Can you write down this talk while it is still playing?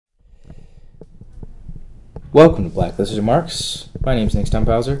Welcome to Blacklisted Remarks. My name's Nick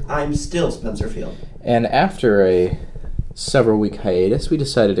Stumphauser. I'm still Spencer Field. And after a several-week hiatus, we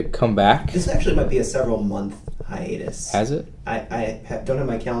decided to come back. This actually might be a several-month hiatus. Has it? I don't have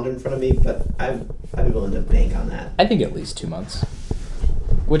my calendar in front of me, but I'd be willing to bank on that. I think at least 2 months.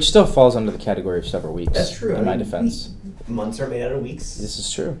 Which still falls under the category of several weeks. That's true. In my defense. Months are made out of weeks. This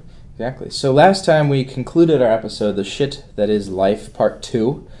is true. Exactly. So last time we concluded our episode, The Shit That Is Life, Part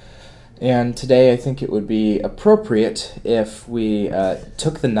 2. And today I think it would be appropriate if we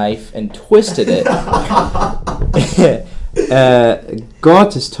took the knife and twisted it.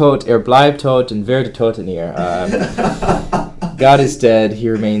 Gott ist tot, bleibt tot, und werde tot in ihr. God is dead, he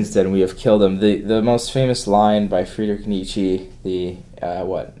remains dead, and we have killed him. The most famous line by Friedrich Nietzsche, the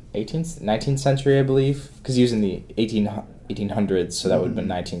 19th century, I believe? Because he was in the 1800s, so that would have been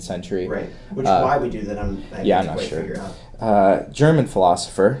 19th century. Right. Which why we do that, I'm not sure. German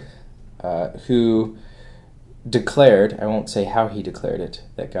philosopher. Who declared, I won't say how he declared it,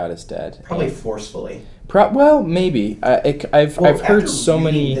 that God is dead. Probably forcefully. Well, maybe. I've heard so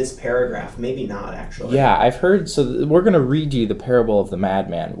many... this paragraph, maybe not, actually. Yeah, I've heard... So we're going to read you the parable of the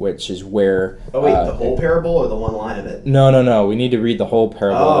madman, which is where... Oh, wait, the whole parable or the one line of it? No. We need to read the whole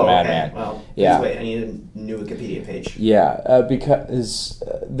parable of the madman. Okay. Well, yeah. Wait, I need a new Wikipedia page. Yeah, because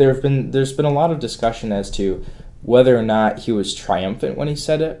there's been a lot of discussion as to whether or not he was triumphant when he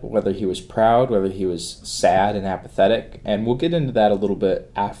said it, whether he was proud, whether he was sad and apathetic, and we'll get into that a little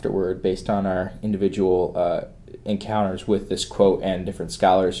bit afterward based on our individual encounters with this quote and different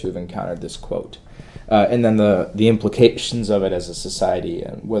scholars who have encountered this quote. And then the implications of it as a society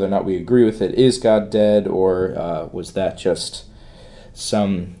and whether or not we agree with it. Is God dead, or was that just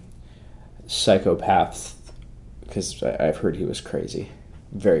some psychopath? Because I've heard he was crazy.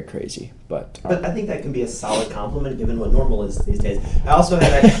 Very crazy, but I think that can be a solid compliment given what normal is these days. I also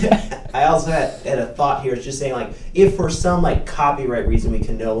had a thought here. It's just saying, like, if for some copyright reason we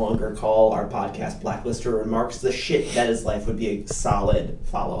can no longer call our podcast Blacklisted Remarks, The Shit That Is Life would be a solid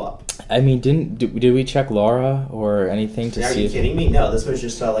follow up. I mean, did we check Laura or anything to see? Are you kidding me? No, this was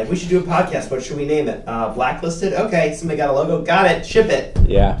just we should do a podcast. What should we name it? Blacklisted? Okay, somebody got a logo. Got it. Ship it.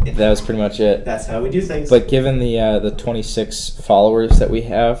 Yeah, that was pretty much it. That's how we do things. But given the 26 followers that we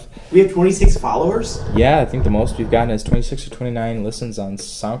have 26 followers? Yeah, I think the most we've gotten is 26 or 29 listens on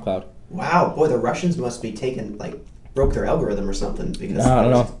SoundCloud. Wow, boy, the Russians must be broke their algorithm or something, because I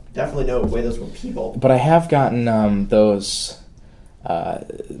don't know. Definitely no way those were people. But I have gotten those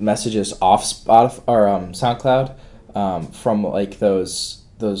messages off Spotify or SoundCloud from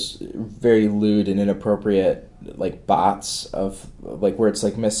those very lewd and inappropriate bots of where it's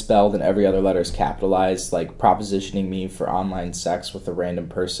misspelled and every other letter is capitalized, propositioning me for online sex with a random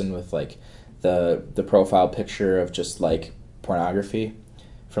person with the profile picture of just pornography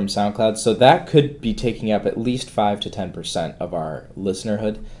from SoundCloud. So that could be taking up at least 5 to 10% of our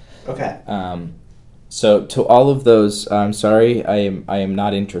listenerhood. Okay. So to all of those, I'm sorry, I am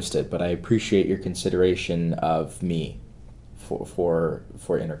not interested, but I appreciate your consideration of me for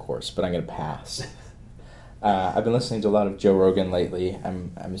intercourse, but I'm going to pass. I've been listening to a lot of Joe Rogan lately.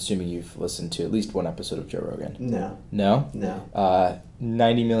 I'm assuming you've listened to at least one episode of Joe Rogan. No. No? No.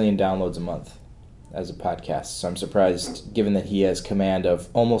 90 million downloads a month as a podcast. So I'm surprised, given that he has command of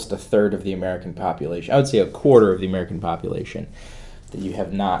almost a third of the American population. I would say a quarter of the American population, that you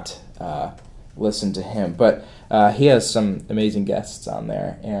have not listened to him. But he has some amazing guests on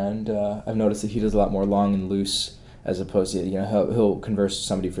there, and I've noticed that he does a lot more long and loose, as opposed to, he'll converse with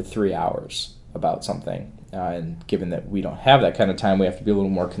somebody for 3 hours about something. And given that we don't have that kind of time, we have to be a little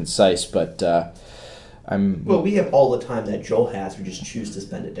more concise. But Well, we have all the time that Joel has. We just choose to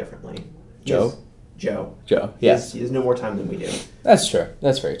spend it differently. Joe, yes. He has no more time than we do. That's true.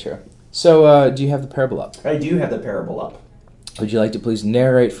 That's very true. So, do you have the parable up? I do have the parable up. Would you like to please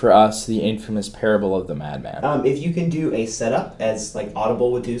narrate for us the infamous parable of the madman? If you can do a setup as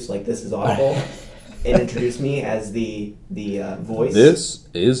Audible would do, so this is Audible, and introduce me as the voice. This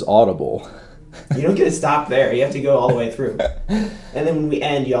is Audible. You don't get to stop there. You have to go all the way through. And then when we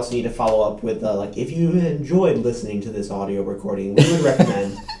end, you also need to follow up with, if you enjoyed listening to this audio recording, we would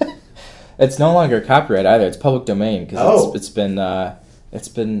recommend... It's no longer copyright either. It's public domain, because it's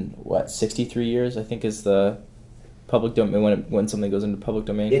been, what, 63 years, I think, is the public domain, when something goes into public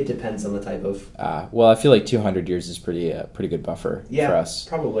domain? It depends on the type of... well, I feel like 200 years is pretty good buffer for us. Yeah,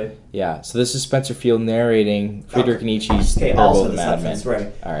 probably. Yeah, so this is Spencer Field narrating Friedrich Nietzsche's Parable of the Madman.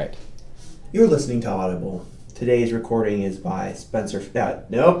 Right. All right. You're listening to Audible. Today's recording is by Spencer...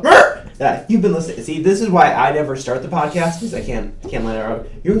 nope. You've been listening... See, this is why I never start the podcast, because I can't line it out.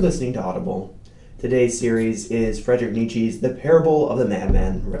 You're listening to Audible. Today's series is Friedrich Nietzsche's The Parable of the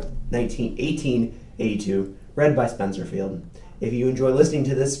Madman, 1882, read by Spencer Field. If you enjoy listening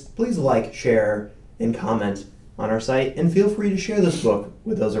to this, please like, share, and comment on our site, and feel free to share this book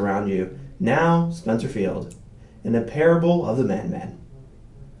with those around you. Now, Spencer Field, in The Parable of the Madman.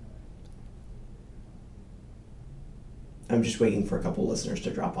 I'm just waiting for a couple listeners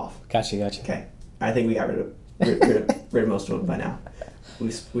to drop off. Gotcha. Okay. I think we got rid of most of them by now.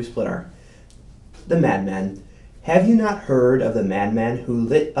 We split our... The Madman. Have you not heard of the madman who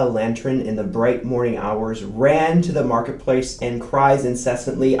lit a lantern in the bright morning hours, ran to the marketplace, and cries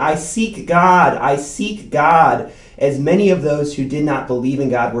incessantly, "I seek God! I seek God!" As many of those who did not believe in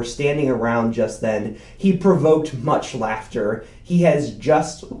God were standing around just then, he provoked much laughter. He has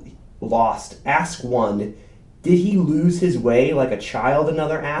just lost. Ask one. Did he lose his way like a child,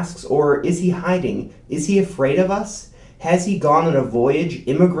 another asks? Or is he hiding? Is he afraid of us? Has he gone on a voyage,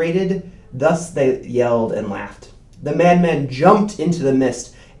 immigrated? Thus they yelled and laughed. The madman jumped into the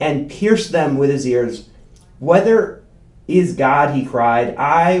mist and pierced them with his ears. "Whether is God," he cried,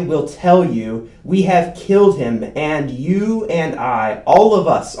 "I will tell you, we have killed him, and you and I, all of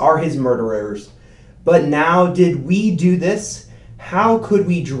us, are his murderers. But now did we do this? How could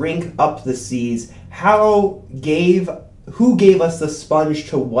we drink up the seas? Who gave us the sponge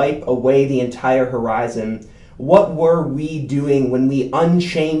to wipe away the entire horizon? What were we doing when we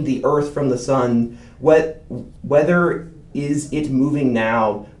unchained the earth from the sun? Whether is it moving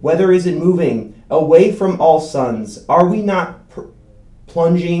now? Whether is it moving away from all suns? Are we not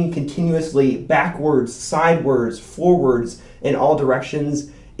plunging continuously backwards, sidewards, forwards, in all directions?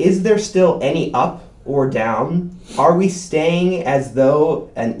 Is there still any up or down? Are we staying as though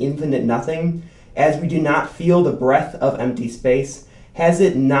an infinite nothing, as we do not feel the breath of empty space? Has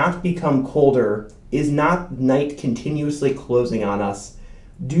it not become colder? Is not night continuously closing on us?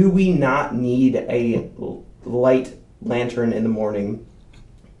 Do we not need a light lantern in the morning?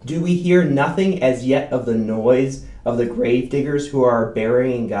 Do we hear nothing as yet of the noise of the grave diggers who are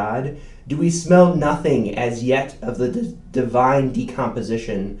burying God? Do we smell nothing as yet of the divine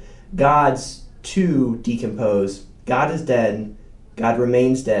decomposition? Gods too decompose. God is dead. God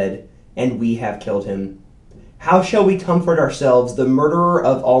remains dead, and we have killed him. How shall we comfort ourselves, the murderer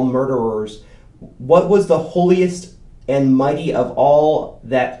of all murderers? What was the holiest and mighty of all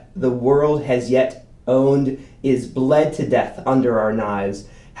that the world has yet owned is bled to death under our knives.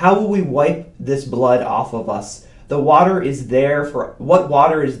 How will we wipe this blood off of us? What water is there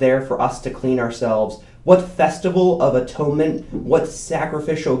for us to clean ourselves? What festival of atonement, what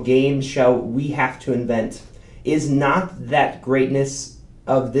sacrificial games shall we have to invent? Is not that greatness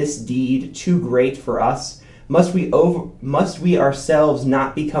of this deed too great for us? Must we ourselves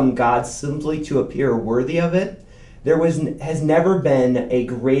not become gods simply to appear worthy of it? There has never been a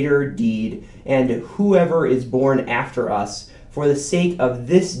greater deed, and whoever is born after us, for the sake of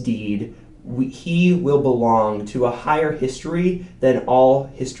this deed, he will belong to a higher history than all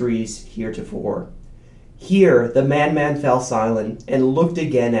histories heretofore. Here the madman fell silent and looked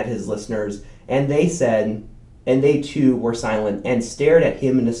again at his listeners, and they too were silent and stared at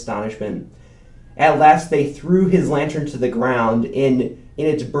him in astonishment. At last they threw his lantern to the ground. In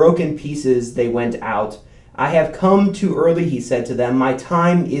its broken pieces they went out. "I have come too early," he said to them. "My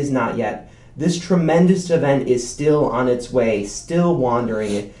time is not yet. This tremendous event is still on its way, still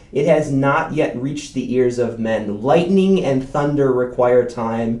wandering. It has not yet reached the ears of men. Lightning and thunder require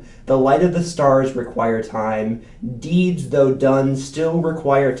time. The light of the stars require time. Deeds, though done, still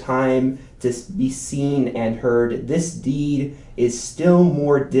require time to be seen and heard. This deed is still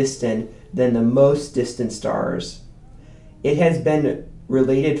more distant than the most distant stars." It has been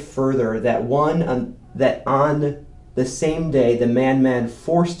related further that on the same day the madman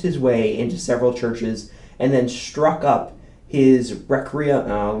forced his way into several churches and then struck up his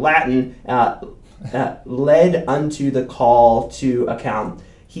Latin, led unto the call to account.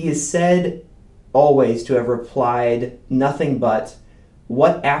 He is said always to have replied nothing but,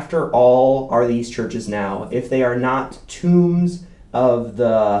 "What after all are these churches now, if they are not tombs of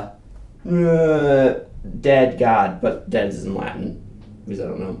the dead God?" But dead is in Latin, because I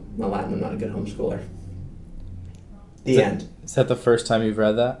don't know my Latin. I'm not a good homeschooler. The end. Is that the first time you've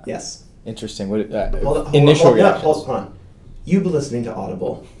read that? Yes. Interesting. What Initial reactions? Hold on. You've been listening to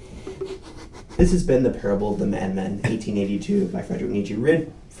Audible. This has been The Parable of the Madman, 1882, by Friedrich Nietzsche,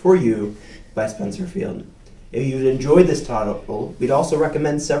 read for you by Spencer Field. If you'd enjoyed this title, we'd also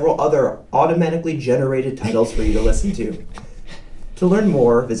recommend several other automatically generated titles for you to listen to. To learn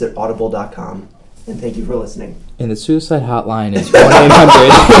more, visit audible.com. And thank you for listening. And the suicide hotline is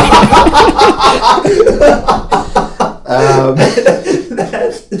 1-800.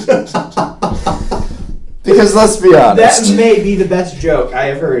 Because let's be honest. That may be the best joke I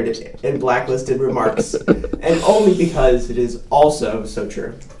have heard in Blacklisted Remarks. And only because it is also so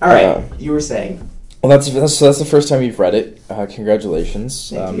true. All right, you were saying. Well, that's the first time you've read it.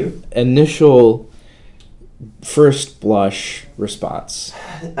 Congratulations. Thank you. Initial first blush response.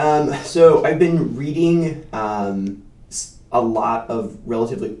 So I've been reading a lot of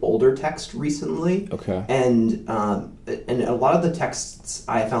relatively older text recently. Okay. And a lot of the texts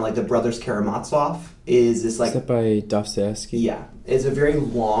I found, like the Brothers Karamazov, is this like... Is that by Dostoevsky? Yeah. It's a very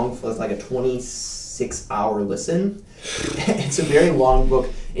long, it's like a 26-hour listen. It's a very long book.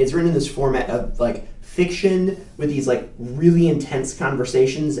 It's written in this format of like fiction with these like really intense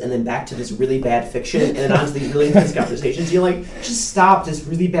conversations, and then back to this really bad fiction, and then onto these really intense conversations. You're like, just stop this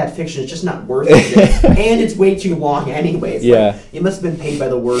really bad fiction. It's just not worth it, and it's way too long anyways. Yeah, like, you must have been paid by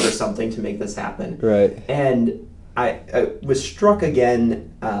the word or something to make this happen. Right. And I was struck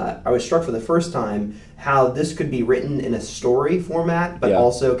again. I was struck for the first time how this could be written in a story format, but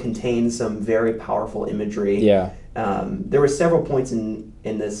also contain some very powerful imagery. Yeah. There were several points in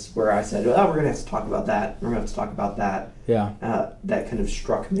this where I said, "Oh, we're gonna have to talk about that. We're gonna have to talk about that." Yeah. That kind of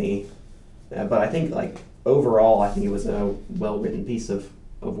struck me, but I think like overall, I think it was a well-written piece of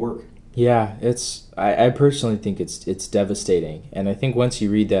work. Yeah, I personally think it's devastating, and I think once you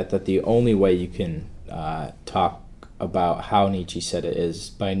read that the only way you can talk about how Nietzsche said it is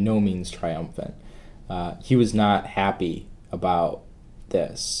by no means triumphant. He was not happy about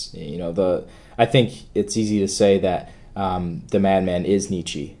this. You know, I think it's easy to say that the madman is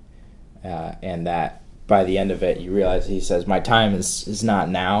Nietzsche, and that by the end of it, you realize he says, "My time is not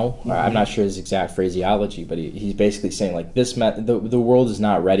now." Mm-hmm. I'm not sure his exact phraseology, but he's basically saying like the world is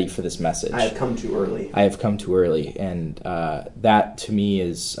not ready for this message. I have come too early. I have come too early, and that to me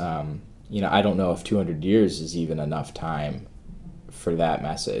is, I don't know if 200 years is even enough time for that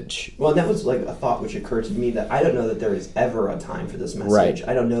message. Well, that was like a thought which occurred to me, that I don't know that there is ever a time for this message. Right.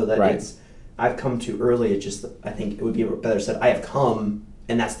 I don't know that it's I've come too early. It's just, I think it would be better said, I have come,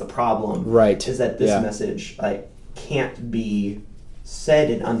 and that's the problem. Right. Is that this message can't be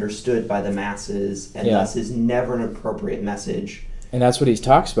said and understood by the masses, and thus is never an appropriate message. And that's what he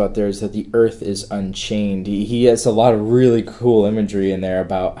talks about there, is that the earth is unchained. He has a lot of really cool imagery in there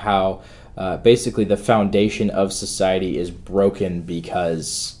about how basically the foundation of society is broken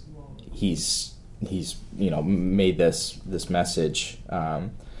because he's made this message.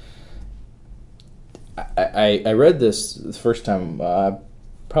 I read this the first time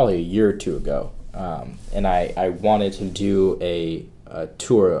probably a year or two ago, and I wanted to do a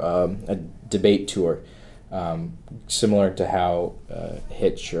tour, a debate tour, similar to how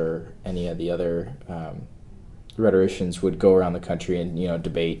Hitch or any of the other rhetoricians would go around the country and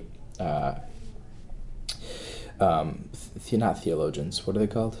debate. Not theologians. What are they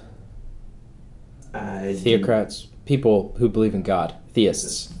called? Theocrats. People who believe in God.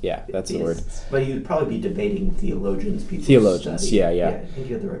 Theists. Yeah, that's the word. But you'd probably be debating theologians. Theologians, yeah. I think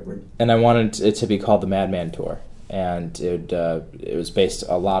you had the right word. And I wanted it to be called the Madman Tour. And it was based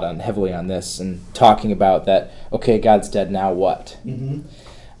a lot heavily on this, and talking about that, okay, God's dead, now what? Mm-hmm.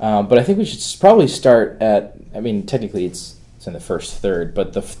 But I think we should probably start at, technically it's in the first third,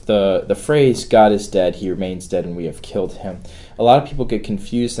 but the phrase, God is dead, he remains dead, and we have killed him. A lot of people get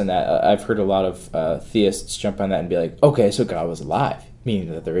confused in that. I've heard a lot of theists jump on that and be like, okay, so God was alive,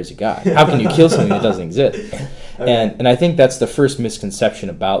 meaning that there is a God. How can you kill something that doesn't exist? Okay. And I think that's the first misconception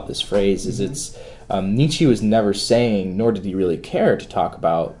about this phrase, is it's Nietzsche was never saying, nor did he really care to talk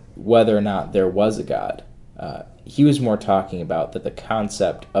about whether or not there was a God. He was more talking about that the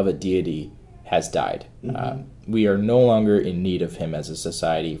concept of a deity has died. Mm-hmm. We are no longer in need of him as a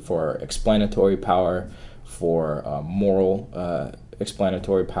society for explanatory power, for moral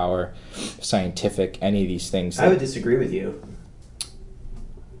explanatory power, scientific, any of these things. I would disagree with you.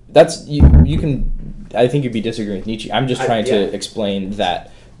 That's you can. I think you'd be disagreeing with Nietzsche. I'm just trying to explain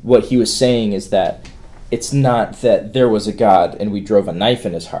that what he was saying is that it's not that there was a God and we drove a knife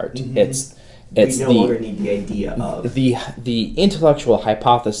in his heart. Mm-hmm. It's we no longer need the idea of the intellectual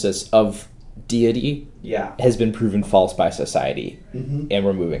hypothesis of deity has been proven false by society, mm-hmm. and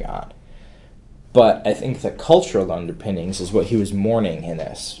we're moving on. But I think the cultural underpinnings is what he was mourning in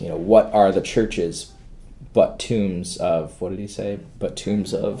this. What are the churches but tombs of, what did he say? But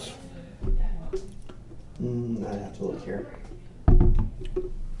tombs of... I'd have to look here.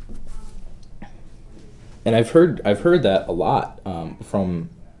 And I've heard that a lot from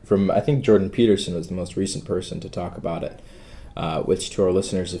I think Jordan Peterson was the most recent person to talk about it. Which, to our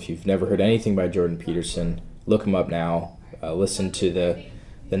listeners, if you've never heard anything by Jordan Peterson, look him up now. Listen to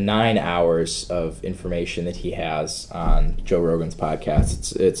the 9 hours of information that he has on Joe Rogan's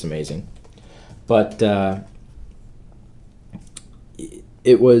podcast. It's amazing. But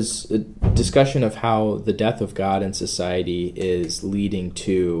it was a discussion of how the death of God in society is leading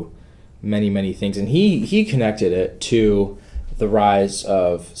to many, many things. And he connected it to the rise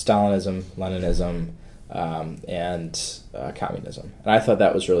of Stalinism, Leninism, and communism. And I thought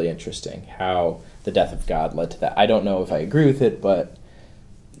that was really interesting, how the death of God led to that. I don't know if I agree with it, but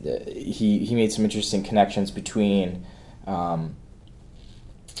he made some interesting connections between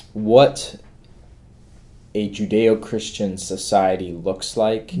what a Judeo-Christian society looks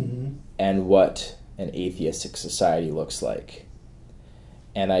like and what an atheistic society looks like.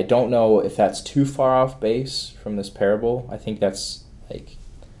 And I don't know if that's too far off base from this parable. I think that's like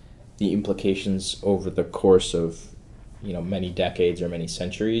the implications over the course of, many decades or many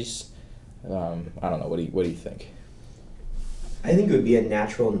centuries. I don't know. What do you think? I think it would be a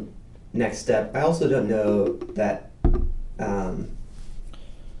natural next step. I also don't know that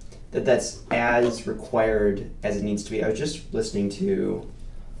that's as required as it needs to be. I was just listening to,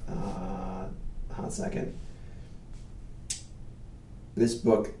 this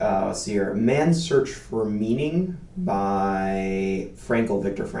book, let's see here, Man's Search for Meaning by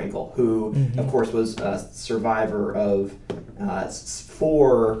Viktor Frankl, who, of course, was a survivor of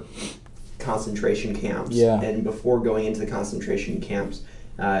 4 concentration camps. Yeah. And before going into the concentration camps,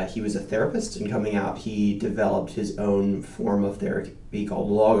 he was a therapist, and coming out, he developed his own form of therapy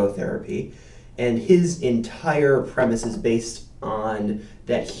called logotherapy. And his entire premise is based on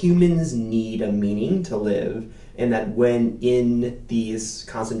that humans need a meaning to live, and that when in these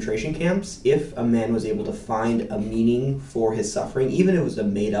concentration camps, if a man was able to find a meaning for his suffering, even if it was a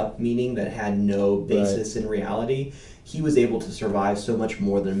made-up meaning that had no basis in reality, he was able to survive so much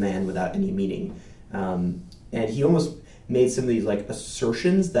more than a man without any meaning. And he almost made some of these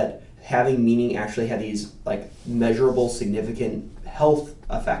assertions that having meaning actually had these measurable, significant health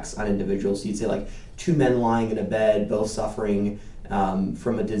effects on individuals. So you'd say 2 men lying in a bed, both suffering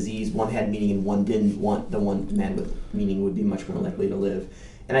from a disease. One had meaning and one didn't. The one man with meaning would be much more likely to live.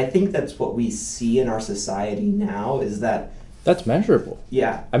 And I think that's what we see in our society now, is that that's measurable.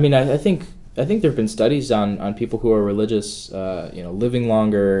 Yeah. I mean, I think there have been studies on people who are religious, living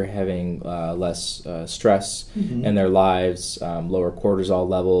longer, having less stress in their lives, lower cortisol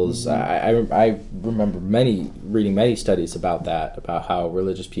levels. I remember reading many studies about that, about how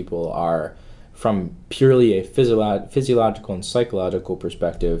religious people are, from purely a physiological and psychological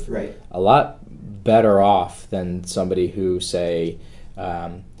perspective, a lot better off than somebody who, say,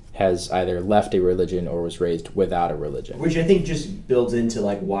 has either left a religion or was raised without a religion. Which I think just builds into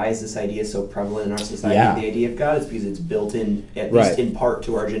why is this idea so prevalent in our society? Yeah. The idea of God is because it's built in, at least in part,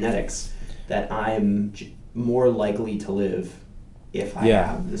 to our genetics, that I'm more likely to live if I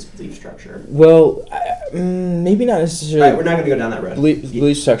have this belief structure. Well, maybe not necessarily. Right, we're not going to go down that road.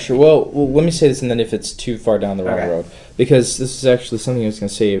 Belief structure. Well, let me say this, and then if it's too far down the wrong road, because this is actually something I was going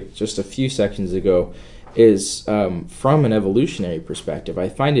to say just a few seconds ago, is from an evolutionary perspective. I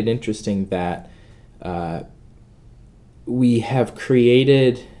find it interesting that we have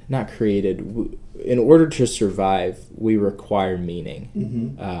in order to survive, we require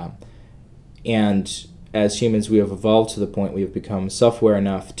meaning. And as humans, we have evolved to the point we have become self-aware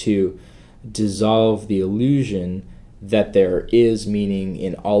enough to dissolve the illusion that there is meaning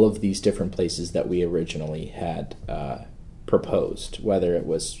in all of these different places that we originally had proposed, whether it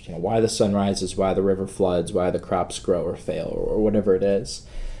was why the sun rises, why the river floods, why the crops grow or fail, or whatever it is.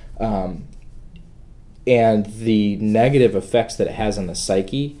 And the negative effects that it has on the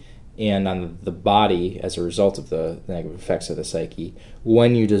psyche and on the body as a result of the negative effects of the psyche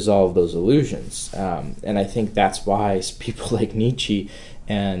when you dissolve those illusions. And I think that's why people like Nietzsche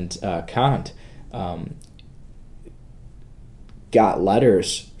and Kant got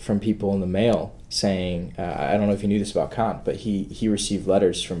letters from people in the mail saying, I don't know if you knew this about Kant, but he received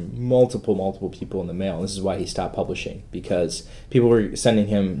letters from multiple people in the mail. This is why he stopped publishing, because people were sending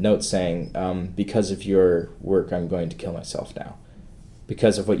him notes saying, because of your work, I'm going to kill myself now.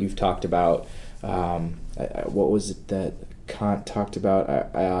 Because of what you've talked about, what was it that Kant talked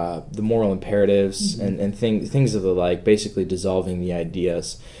about? The moral imperatives and things of the like, basically dissolving the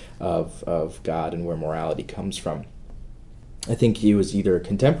ideas of God and where morality comes from. I think he was either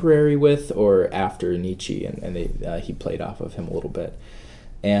contemporary with or after Nietzsche, and he played off of him a little bit.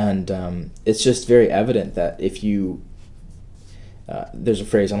 And it's just very evident that if you... there's a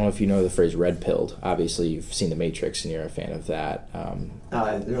phrase, I don't know if you know the phrase red-pilled. Obviously, you've seen The Matrix, and you're a fan of that. I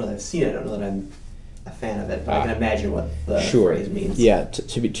don't know that I've seen it. I don't know that I'm a fan of it, but I can imagine what the phrase means. Yeah,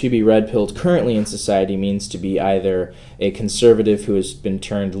 to be red-pilled currently in society means to be either a conservative who has been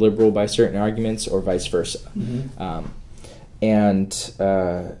turned liberal by certain arguments or vice versa. And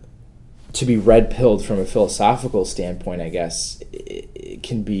to be red-pilled from a philosophical standpoint, I guess, it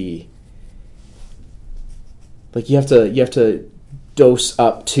can be like you have to dose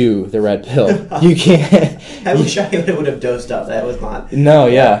up to the red pill. You can't. I wish I would have dosed up. That was not. No,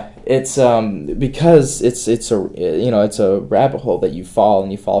 yeah, it's because it's a rabbit hole that you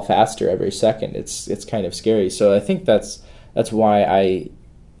fall faster every second. It's kind of scary. So I think that's why I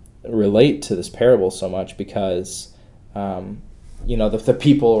relate to this parable so much, because the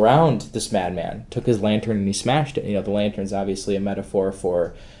people around this madman took his lantern and he smashed it. The lantern's obviously a metaphor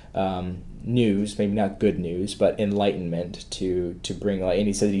for news, maybe not good news, but enlightenment to bring light. And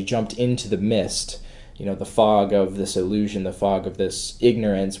he said that he jumped into the mist, the fog of this illusion, the fog of this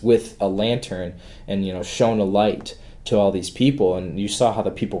ignorance, with a lantern, and shone a light to all these people. And you saw how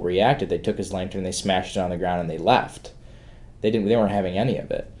the people reacted. They took his lantern, they smashed it on the ground, and they left. They weren't having any of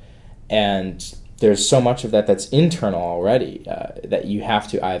it. And there's so much of that that's internal already, that you have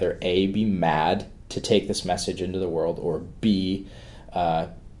to either A, be mad to take this message into the world, or B,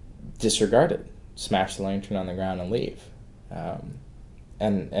 disregard it, smash the lantern on the ground and leave.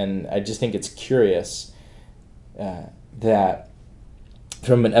 And I just think it's curious that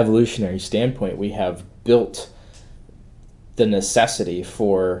from an evolutionary standpoint, we have built the necessity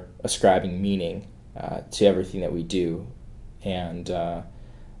for ascribing meaning to everything that we do. And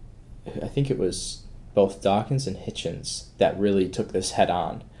I think it was both Dawkins and Hitchens that really took this head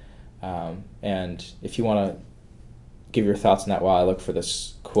on. And if you want to give your thoughts on that while I look for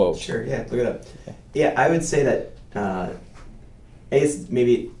this quote. Sure, yeah, look it up. Okay. Yeah, I would say that I guess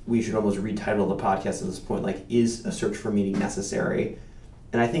maybe we should almost retitle the podcast at this point, like, is a search for meaning necessary?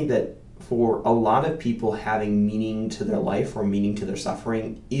 And I think that for a lot of people, having meaning to their life or meaning to their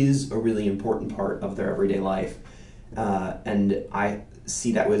suffering is a really important part of their everyday life. And I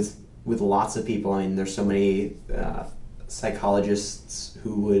see that with lots of people. I mean, there's so many psychologists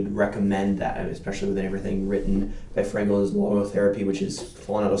who would recommend that, especially with everything written by Frankl's logotherapy, which is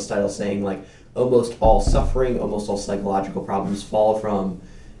fallen out of style, saying like almost all suffering, almost all psychological problems fall from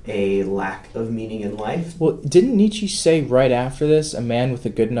a lack of meaning in life. Well, didn't Nietzsche say right after this, a man with a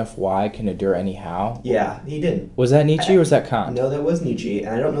good enough why can endure anyhow? Yeah, he did. Was that Nietzsche or was that Kant? No, that was Nietzsche,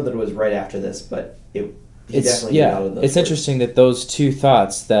 and I don't know that it was right after this, but it's interesting that those two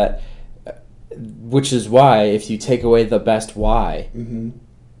thoughts, that which is why if you take away the best why,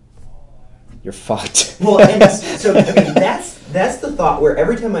 you're fucked. Well, and so okay, that's the thought where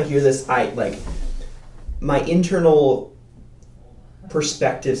every time I hear this, I like my internal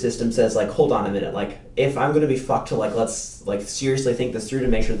perspective system says like, hold on a minute, like if I'm going to be fucked, to like let's like seriously think this through to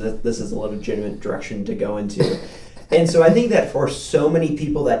make sure that this is a legitimate direction to go into. And so I think that for so many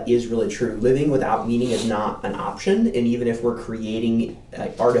people that is really true. Living without meaning is not an option, and even if we're creating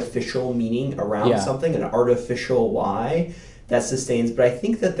artificial meaning around something, an artificial why that sustains. But I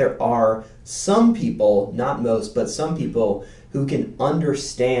think that there are some people, not most, but some people who can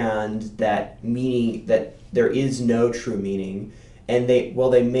understand that meaning, that there is no true meaning, and they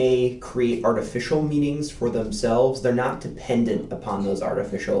may create artificial meanings for themselves, they're not dependent upon those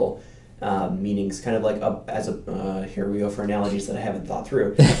artificial meanings, kind of like here we go for analogies that I haven't thought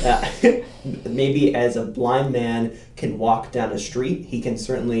through. Maybe as a blind man can walk down a street, he can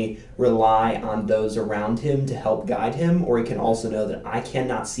certainly rely on those around him to help guide him, or he can also know that I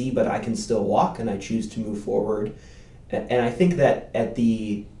cannot see, but I can still walk, and I choose to move forward. And I think that at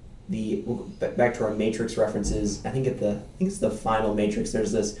the back to our Matrix references, I think it's the final Matrix,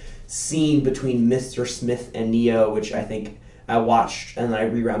 there's this scene between Mr. Smith and Neo, which I think I watched, and then I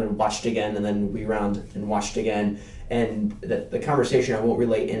rewound and watched again, and then rewound and watched again. And the conversation I won't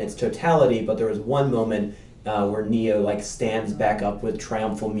relate in its totality, but there was one moment where Neo like stands back up with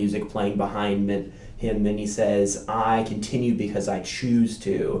triumphal music playing behind him, and he says, "I continue because I choose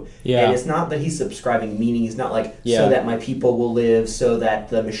to." Yeah. And it's not that he's subscribing meaning. He's not like, so that my people will live, so that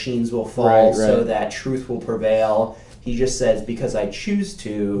the machines will fall, so that truth will prevail. He just says, because I choose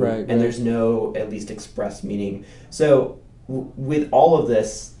to, and there's no at least expressed meaning. So with all of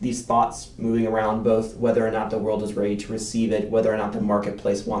these thoughts moving around, both whether or not the world is ready to receive it, whether or not the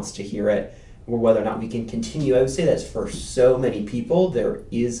marketplace wants to hear it, or whether or not we can continue, I would say that for so many people, there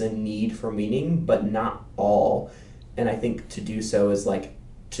is a need for meaning, but not all. And I think to do so is like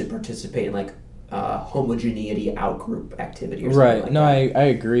to participate in like homogeneity outgroup activity or something like that. I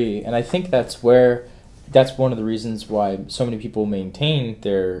agree. And I think that's one of the reasons why so many people maintain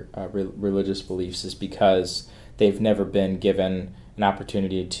their religious beliefs, is because they've never been given an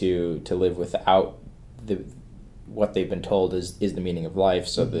opportunity to live without what they've been told is the meaning of life.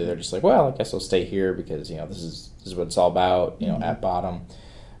 So they're just like, well, I guess I'll stay here because this is what it's all about, at bottom.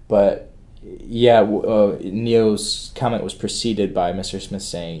 But Yeah, Neo's comment was preceded by Mr. Smith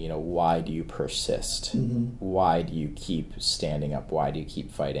saying, why do you persist? Why do you keep standing up? Why do you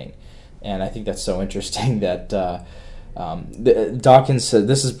keep fighting? And I think that's so interesting that Dawkins said,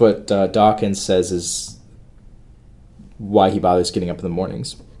 this is what Dawkins says is why he bothers getting up in the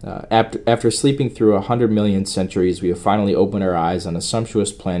mornings. After sleeping through 100 million centuries, we have finally opened our eyes on a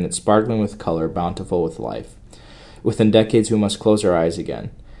sumptuous planet sparkling with color, bountiful with life. Within decades, we must close our eyes again.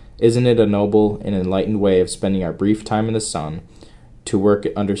 Isn't it a noble and enlightened way of spending our brief time in the sun to work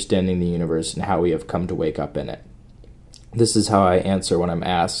at understanding the universe and how we have come to wake up in it? This is how I answer when I'm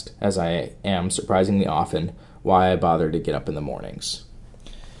asked, as I am surprisingly often, why I bother to get up in the mornings.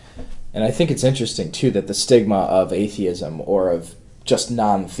 And I think it's interesting, too, that the stigma of atheism or of just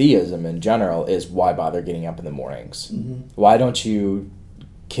non-theism in general is why bother getting up in the mornings? Why don't you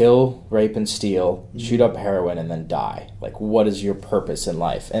kill, rape, and steal, shoot up heroin, and then die? Like, what is your purpose in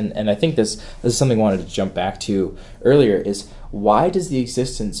life? And I think this is something I wanted to jump back to earlier, is why does the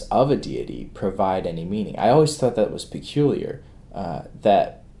existence of a deity provide any meaning? I always thought that was peculiar,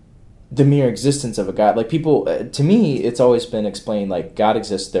 that the mere existence of a God, like people, to me, it's always been explained like God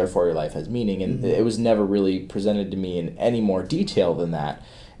exists, therefore your life has meaning, and it was never really presented to me in any more detail than that.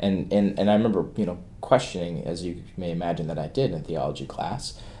 And I remember, questioning, as you may imagine that I did in theology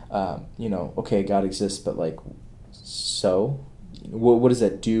class, okay, God exists, but like, so what does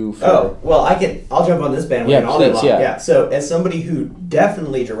that do for... Oh, well, I'll jump on this bandwagon all day long. Yeah. So as somebody who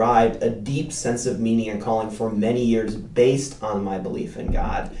definitely derived a deep sense of meaning and calling for many years based on my belief in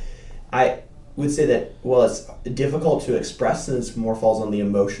God, I would say that, well, it's difficult to express since it more falls on the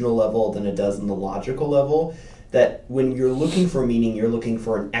emotional level than it does on the logical level, that when you're looking for meaning, you're looking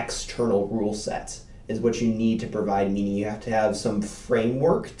for an external rule set is what you need to provide meaning. You have to have some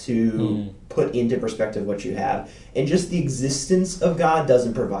framework to put into perspective what you have. And just the existence of God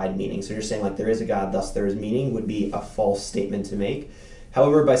doesn't provide meaning. So you're saying like there is a God, thus there is meaning would be a false statement to make.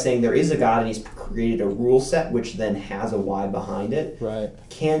 However, by saying there is a God and he's created a rule set which then has a why behind it, right,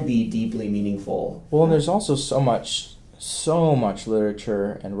 can be deeply meaningful. Well, and there's also so much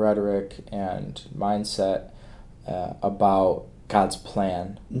literature and rhetoric and mindset about God's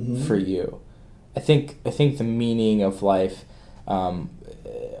plan for you. I think the meaning of life often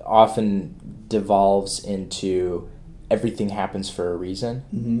devolves into everything happens for a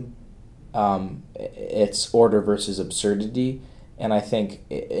reason. It's order versus absurdity. And I think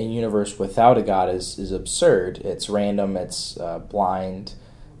a universe without a God is absurd. It's random, it's blind,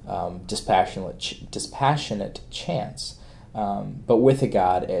 dispassionate chance. But with a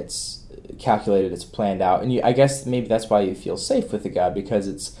God, it's calculated, it's planned out. And I guess maybe that's why you feel safe with a God, because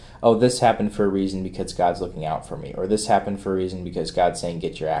it's, this happened for a reason because God's looking out for me. Or this happened for a reason because God's saying,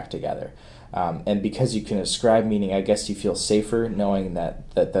 get your act together. And because you can ascribe meaning, I guess you feel safer knowing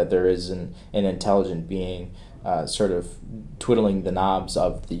that there is an intelligent being sort of twiddling the knobs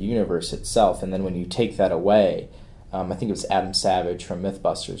of the universe itself. And then when you take that away, I think it was Adam Savage from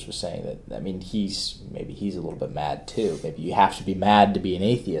Mythbusters was saying that, he's a little bit mad too. Maybe you have to be mad to be an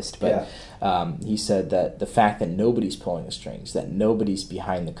atheist. But he said that the fact that nobody's pulling the strings, that nobody's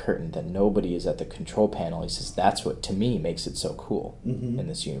behind the curtain, that nobody is at the control panel, he says that's what, to me, makes it so cool in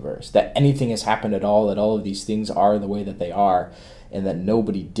this universe. That anything has happened at all, that all of these things are the way that they are, and that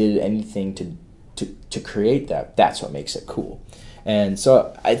nobody did anything to create that. That's what makes it cool. And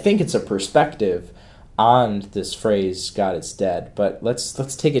so I think it's a perspective on this phrase, God is dead. But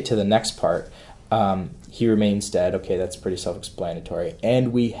let's take it to the next part. He remains dead. Okay, that's pretty self-explanatory.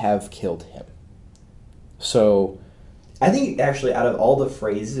 And we have killed him. So I think actually out of all the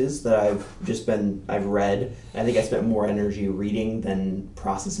phrases that I've read, I think I spent more energy reading than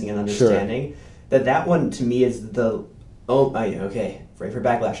processing and understanding. Sure. That one to me is Pray for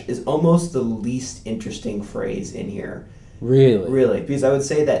Backlash is almost the least interesting phrase in here. Really, because I would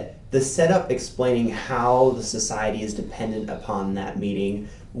say that the setup explaining how the society is dependent upon that meeting,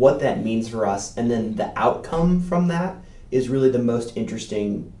 what that means for us, and then the outcome from that is really the most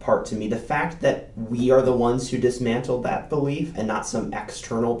interesting part to me. The fact that we are the ones who dismantled that belief and not some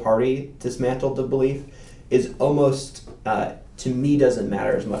external party dismantled the belief is almost, to me, doesn't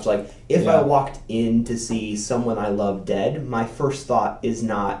matter as much. Like, if I walked in to see someone I love dead, my first thought is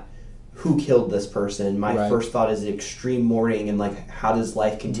not who killed this person. My first thought is extreme mourning and like, how does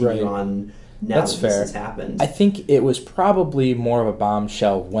life continue on now that this has happened? I think it was probably more of a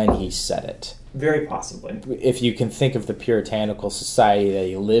bombshell when he said it. Very possibly. If you can think of the puritanical society that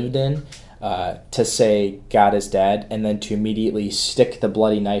he lived in, to say God is dead and then to immediately stick the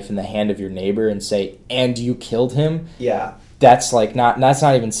bloody knife in the hand of your neighbor and say, and you killed him? Yeah. That's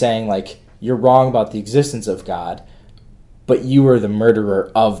not even saying like you're wrong about the existence of God, but you were the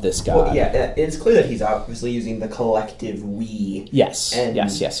murderer of this God. Well, yeah, it's clear that he's obviously using the collective we. Yes. And,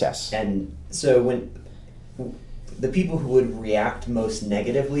 Yes. And so when the people who would react most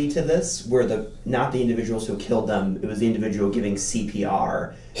negatively to this were not the individuals who killed them, it was the individual giving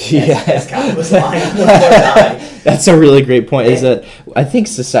CPR as God was lying on the floor dying. That's a really great point, is that I think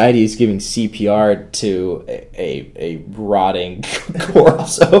society is giving CPR to a rotting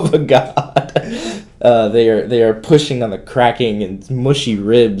corpse of a God. They are pushing on the cracking and mushy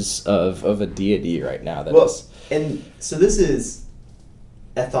ribs of a deity right now. And so this is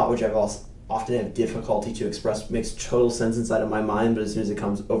a thought which I've also often have difficulty to express. Makes total sense inside of my mind, but as soon as it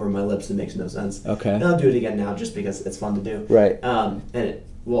comes over my lips, it makes no sense. Okay. And I'll do it again now just because it's fun to do. Right. And it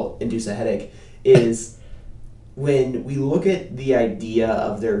will induce a headache. Is when we look at the idea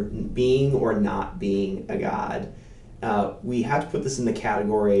of there being or not being a God, we have to put this in the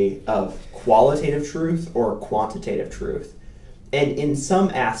category of qualitative truth or quantitative truth. And in some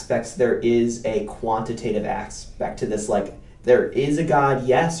aspects, there is a quantitative aspect to this, like there is a God,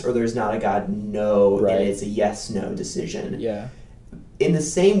 yes, or there's not a God, no, right. And it's a yes-no decision. Yeah. In the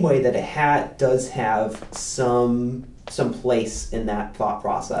same way that a hat does have some place in that thought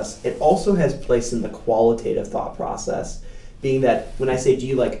process, it also has place in the qualitative thought process, being that when I say, do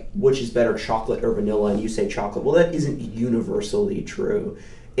you like, which is better, chocolate or vanilla, and you say chocolate, well, that isn't universally true.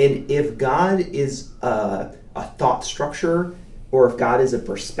 And if God is a thought structure, or if God is a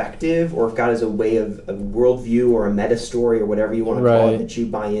perspective, or if God is a way of a worldview or a meta story or whatever you want to call it that you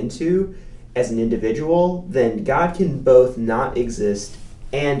buy into as an individual, then God can both not exist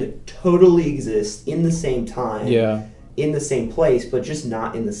and totally exist in the same time, in the same place, but just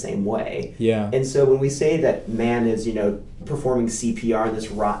not in the same way. Yeah. And so when we say that man is, performing CPR on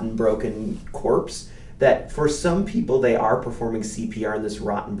this rotten, broken corpse, that for some people they are performing CPR on this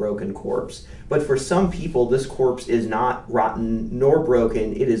rotten, broken corpse. But for some people, this corpse is not rotten nor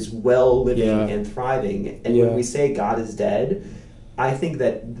broken. It is well living and thriving. And when we say God is dead, I think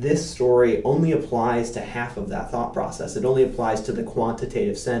that this story only applies to half of that thought process. It only applies to the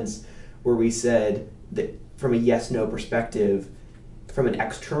quantitative sense where we said that from a yes-no perspective, from an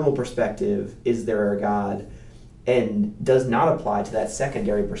external perspective, is there a God? And does not apply to that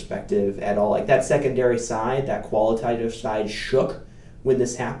secondary perspective at all. Like that secondary side, that qualitative side shook when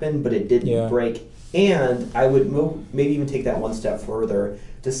this happened, but it didn't break. And I would maybe even take that one step further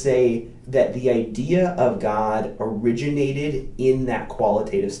to say that the idea of God originated in that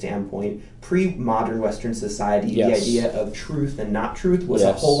qualitative standpoint. Pre-modern Western society, the idea of truth and not truth was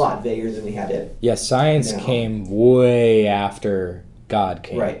a whole lot vaguer than we had it. Yes, science came way after God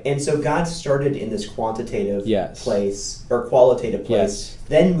came. Right. And so God started in this quantitative place, or qualitative place,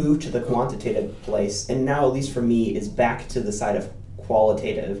 then moved to the quantitative place, and now, at least for me, is back to the side of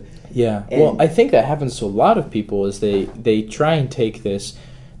qualitative. Yeah. Well, I think that happens to a lot of people is they try and take this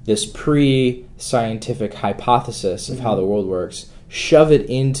pre-scientific hypothesis of how the world works, shove it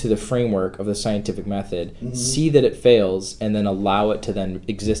into the framework of the scientific method, see that it fails, and then allow it to then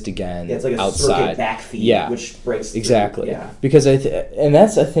exist again it's like a outside. Circuit backfeed, which breaks exactly. through. Yeah. Because and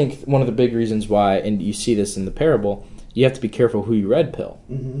that's, I think, one of the big reasons why, and you see this in the parable, you have to be careful who you red pill.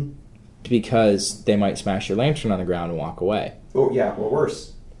 Mm-hmm. Because they might smash your lantern on the ground and walk away. Or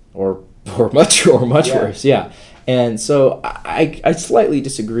worse. Or much worse, yeah. And so I slightly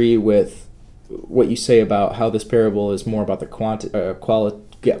disagree with what you say about how this parable is more about the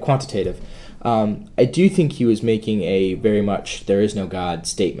quantitative. I do think he was making a very much there is no God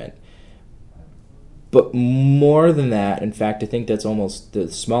statement. But more than that, in fact, I think that's almost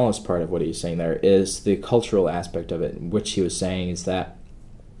the smallest part of what he's saying there is the cultural aspect of it, which he was saying is that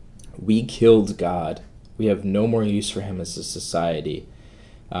we killed God. We have no more use for him as a society.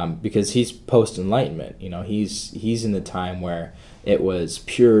 Because he's post-enlightenment, he's in the time where it was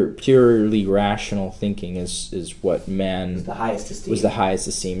purely rational thinking is what man was the highest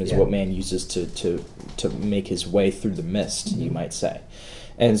esteem is what man uses to make his way through the mist, you might say.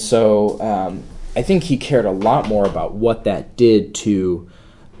 And so I think he cared a lot more about what that did to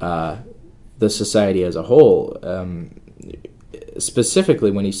the society as a whole.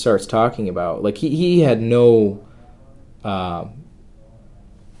 Specifically when he starts talking about, like, he had no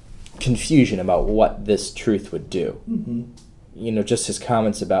confusion about what this truth would do. Mm-hmm. Just his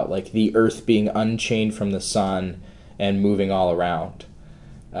comments about, like, the earth being unchained from the sun and moving all around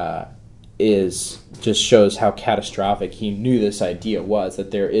just shows how catastrophic he knew this idea was,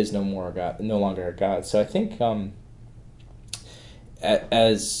 that there is no longer a God. So I think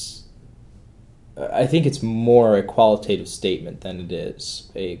I think it's more a qualitative statement than it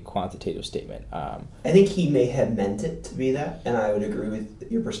is a quantitative statement. I think he may have meant it to be that, and I would agree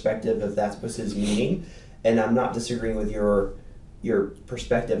with your perspective if that was his meaning. and I'm not disagreeing with your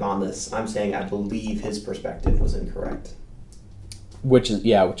perspective on this. I'm saying I believe his perspective was incorrect. Which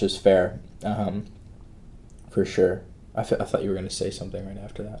is fair, for sure. I thought you were going to say something right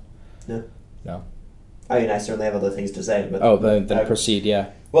after that. No. I mean, I certainly have other things to say, but then proceed. Yeah.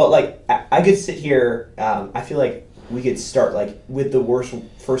 Well, like I could sit here. I feel like we could start like with the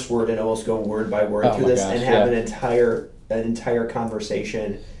first word and almost go word by word through this and have an entire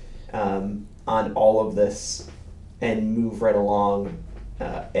conversation on all of this and move right along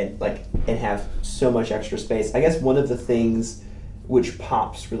and have so much extra space. I guess one of the things which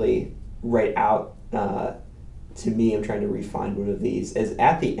pops really right out to me, I'm trying to refine one of these, is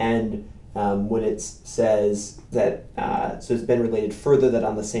at the end when it says that, so it's been related further that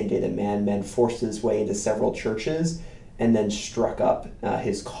on the same day that man forced his way into several churches and then struck up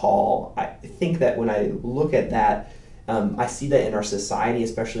his call. I think that when I look at that, I see that in our society,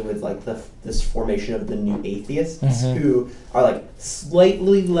 especially with like this formation of the new atheists who are like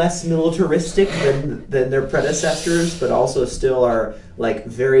slightly less militaristic than their predecessors, but also still are like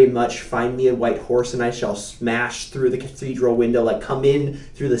very much find me a white horse and I shall smash through the cathedral window, like come in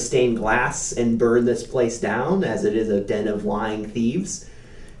through the stained glass and burn this place down as it is a den of lying thieves.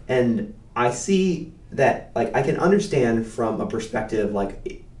 And I see that, like, I can understand from a perspective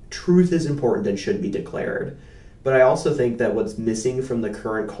like truth is important and should be declared. But I also think that what's missing from the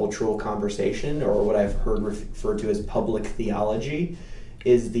current cultural conversation, or what I've heard referred to as public theology,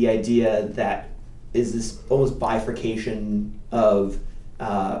 is the idea that is this almost bifurcation of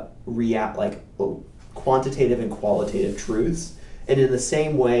quantitative and qualitative truths. And in the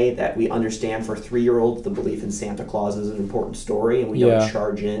same way that we understand for 3-year-olds the belief in Santa Claus is an important story and we don't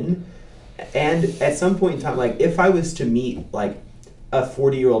charge in. And at some point in time, like if I was to meet like a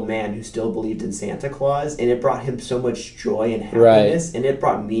 40-year-old man who still believed in Santa Claus, and it brought him so much joy and happiness, and it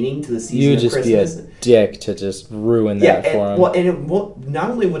brought meaning to the season of Christmas. You would just be a dick to just ruin that for him. Not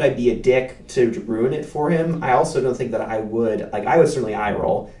only would I be a dick to ruin it for him, I also don't think that I would certainly eye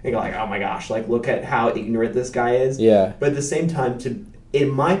roll and go like, oh my gosh, like look at how ignorant this guy is. Yeah. But at the same time, in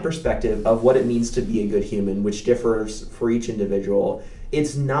my perspective of what it means to be a good human, which differs for each individual,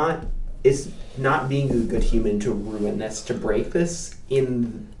 it's not being a good human to ruin this, to break this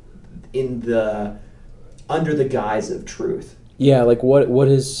under the guise of truth. Yeah, like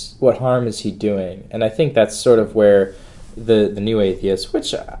what harm is he doing? And I think that's sort of where the new atheist,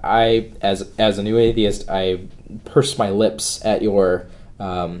 which I as a new atheist, I purse my lips at your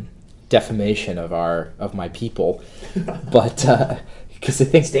defamation of my people, but because I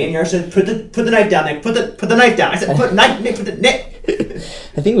think Stanier said put the knife down, Nick. Put the knife down. I said put the Nick.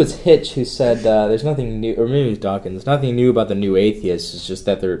 I think it was Hitch who said there's nothing new, or maybe it was Dawkins. There's nothing new about the new atheists. It's just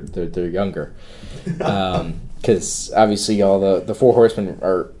that they're younger. Because obviously all the four horsemen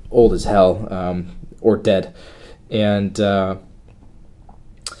are old as hell, or dead, and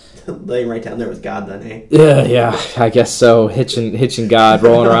laying right down there with God. Then, hey. Yeah, I guess so. Hitch and God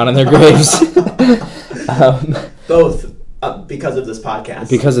rolling around in their graves. Both. Because of this podcast.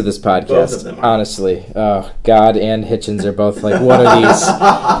 Because of this podcast, both of them are. Honestly, God and Hitchens are both like, what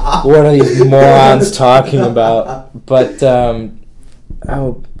are these morons talking about? But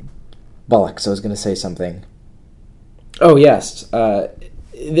bollocks! I was going to say something. Oh yes,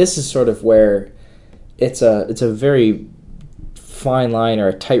 this is sort of where it's a very fine line or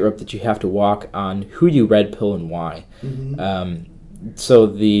a tightrope that you have to walk on who you red pill and why. Mm-hmm. So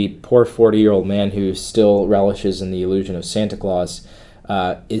the poor 40-year-old man who still relishes in the illusion of Santa Claus,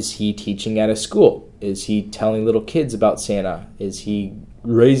 is he teaching at a school? Is he telling little kids about Santa? Is he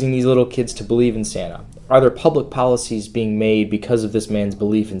raising these little kids to believe in Santa? Are there public policies being made because of this man's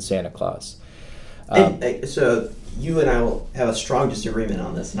belief in Santa Claus? So you and I will have a strong disagreement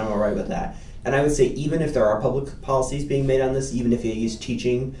on this, and I'm all right with that. And I would say even if there are public policies being made on this, even if he is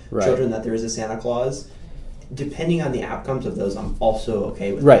teaching children that there is a Santa Claus, depending on the outcomes of those, I'm also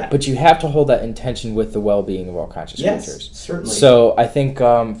okay with that. Right, but you have to hold that intention with the well-being of all conscious creatures. Yes, certainly. So I think,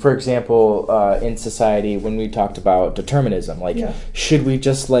 for example, in society, when we talked about determinism, should we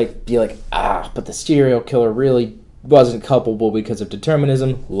just be like, but the serial killer really wasn't culpable because of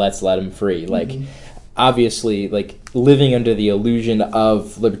determinism, let's let him free. Mm-hmm. Obviously, living under the illusion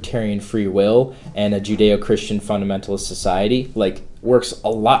of libertarian free will and a Judeo-Christian fundamentalist society, works a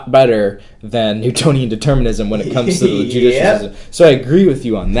lot better than Newtonian determinism when it comes to the judicial system. So I agree with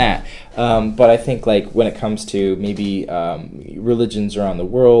you on that. But I think when it comes to maybe religions around the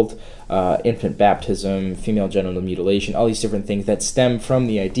world, infant baptism, female genital mutilation, all these different things that stem from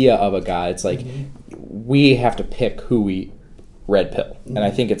the idea of a God, it's we have to pick who we red pill. And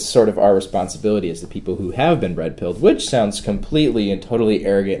I think it's sort of our responsibility as the people who have been red pilled, which sounds completely and totally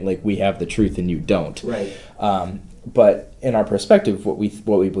arrogant, like we have the truth and you don't. Right. But in our perspective, what we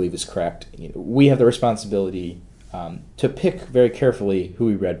believe is correct, we have the responsibility to pick very carefully who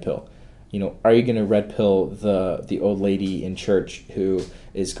we red pill. Are you going to red pill the old lady in church who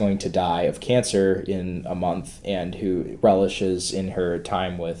is going to die of cancer in a month and who relishes in her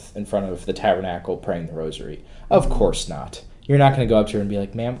time in front of the tabernacle praying the rosary? Of course not. You're not going to go up to her and be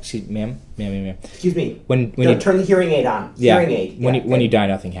like, ma'am. Excuse me. When you turn the hearing aid on. Yeah, hearing aid. When you die,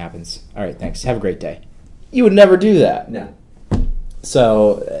 nothing happens. All right, thanks. Have a great day. You would never do that. No.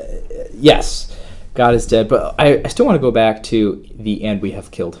 So, yes, God is dead. But I still want to go back to the "and we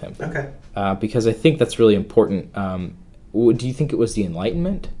have killed him." Okay. Because I think that's really important. Do you think it was the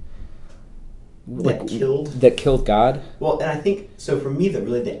Enlightenment that killed God? Well, and I think so. For me,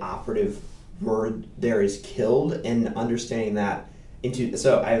 the operative word there is "killed," and understanding that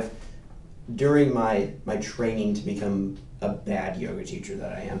during my training to become a bad yoga teacher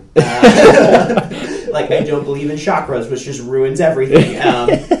that I am, I don't believe in chakras, which just ruins everything.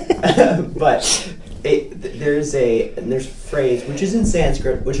 But there's a phrase which is in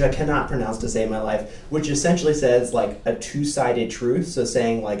Sanskrit, which I cannot pronounce to save my life, which essentially says like a two-sided truth. So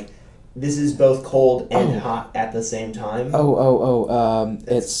saying like this is both cold and hot at the same time.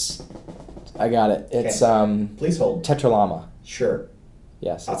 It's I got it. It's okay. Please hold. Tetralama. Sure.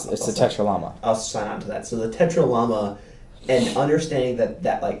 Yes, it's the Tetralama. I'll sign on to that. So the Tetralama, and understanding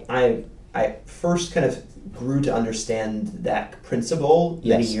that like I first kind of grew to understand that principle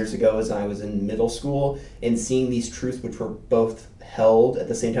many years ago as I was in middle school, and seeing these truths which were both held at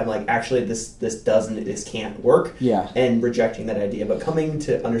the same time, like actually this can't work, and rejecting that idea, but coming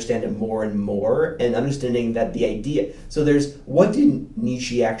to understand it more and more, and understanding that the idea, so there's what did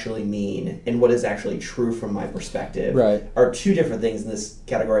Nietzsche actually mean and what is actually true from my perspective, are two different things in this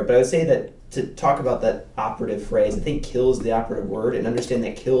category. But I would say that to talk about that operative phrase, I think kill is the operative word, and understand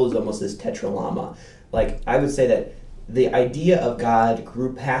that kill is almost this tetralama. Like, I would say that the idea of God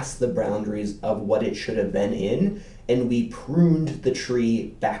grew past the boundaries of what it should have been in, and we pruned the tree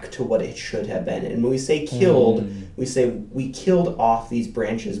back to what it should have been. And when we say killed, we say we killed off these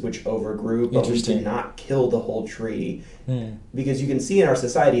branches which overgrew, but we did not kill the whole tree. Because you can see in our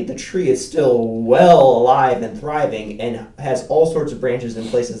society, the tree is still well alive and thriving and has all sorts of branches in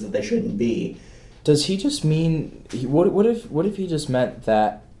places that they shouldn't be. Does he just mean... What if he just meant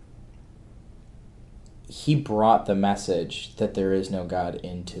that he brought the message that there is no God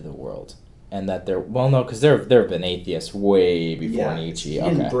into the world, and that because there have been atheists way before Nietzsche. He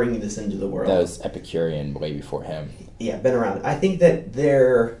didn't bring this into the world. That was Epicurean way before him. Yeah, been around. I think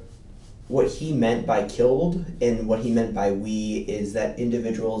that what he meant by killed and what he meant by we is that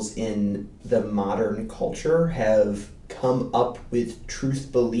individuals in the modern culture have come up with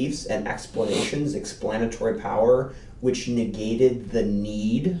truth beliefs and explanations, explanatory power, which negated the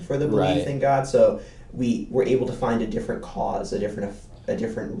need for the belief in God. So we were able to find a different cause, a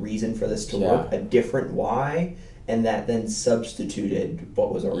different reason for this to work, a different why, and that then substituted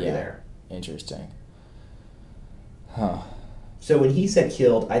what was already there. Interesting. So when he said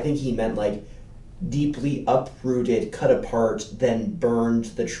killed, I think he meant like deeply uprooted, cut apart, then burned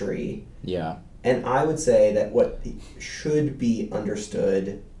the tree. Yeah. And I would say that what should be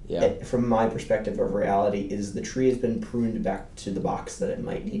understood from my perspective of reality is the tree has been pruned back to the box that it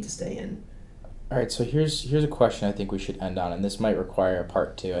might need to stay in. All right, so here's a question I think we should end on, and this might require a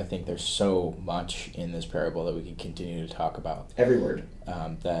part 2. I think there's so much in this parable that we can continue to talk about. Every word.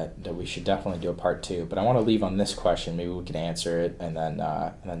 That we should definitely do a part 2. But I want to leave on this question. Maybe we can answer it and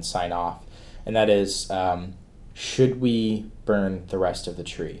then sign off. And that is, should we burn the rest of the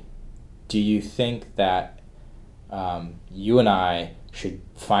tree? Do you think that you and I should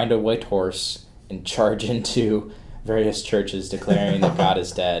find a white horse and charge into various churches declaring that God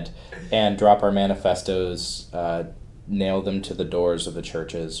is dead, and drop our manifestos, nail them to the doors of the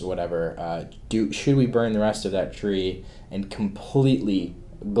churches, whatever? Should we burn the rest of that tree and completely,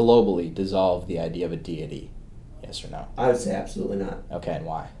 globally dissolve the idea of a deity? Yes or no? I would say absolutely not. Okay, and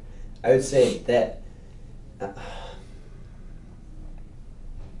why? I would say that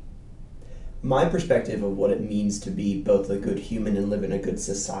my perspective of what it means to be both a good human and live in a good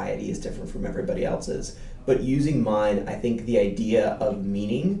society is different from everybody else's. But using mine, I think the idea of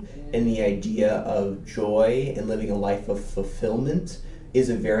meaning and the idea of joy and living a life of fulfillment is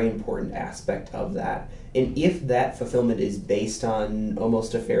a very important aspect of that. And if that fulfillment is based on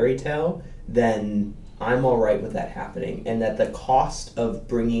almost a fairy tale, then I'm all right with that happening. And that the cost of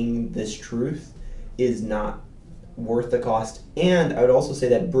bringing this truth is not worth the cost. And I would also say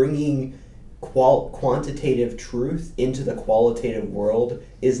that bringing quantitative truth into the qualitative world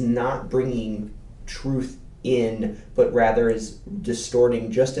is not bringing truth in, but rather is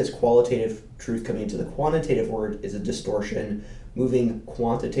distorting. Just as qualitative truth coming into the quantitative world is a distortion, moving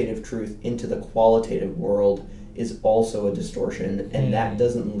quantitative truth into the qualitative world is also a distortion, and that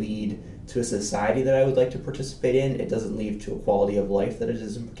doesn't lead to a society that I would like to participate in. It doesn't lead to a quality of life that it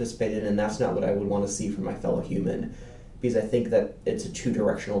doesn't participate in, and that's not what I would want to see from my fellow human, because I think that it's a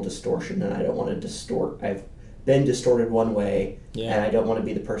two-directional distortion, and I don't want to distort. I've been distorted one way, and I don't want to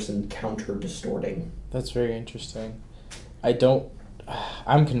be the person counter-distorting. That's very interesting.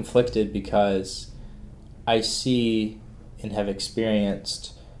 I'm conflicted because I see and have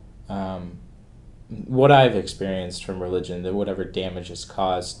experienced what I've experienced from religion, that whatever damage is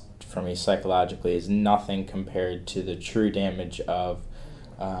caused for me psychologically is nothing compared to the true damage of,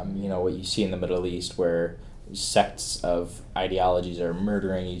 what you see in the Middle East, where sects of ideologies are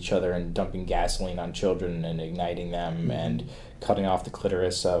murdering each other and dumping gasoline on children and igniting them and cutting off the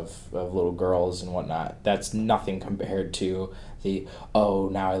clitoris of little girls and whatnot. That's nothing compared to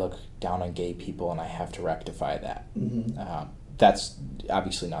now I look down on gay people and I have to rectify that. That's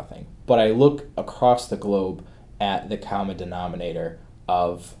obviously nothing. But I look across the globe at the common denominator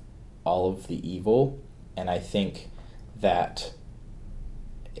of all of the evil, and I think that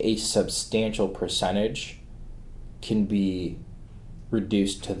a substantial percentage can be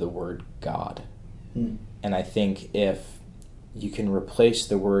reduced to the word God. And I think if you can replace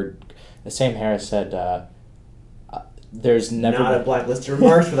the word... Sam Harris said, there's never... Not a blacklisted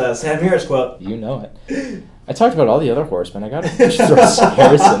remarks for that Sam Harris quote. You know it. I talked about all the other horsemen. I got to throw some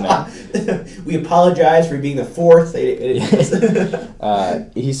Harris in there. We apologize for being the fourth.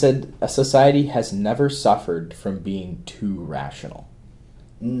 He said, a society has never suffered from being too rational.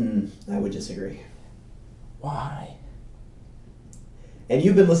 I would disagree. Why? And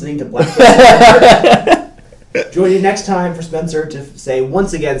you've been listening to Black. Join you next time for Spencer to say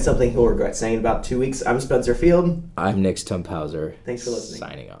once again something he'll regret saying in about 2 weeks. I'm Spencer Field. I'm Nick Stumphauser. Thanks for listening.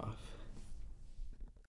 Signing off.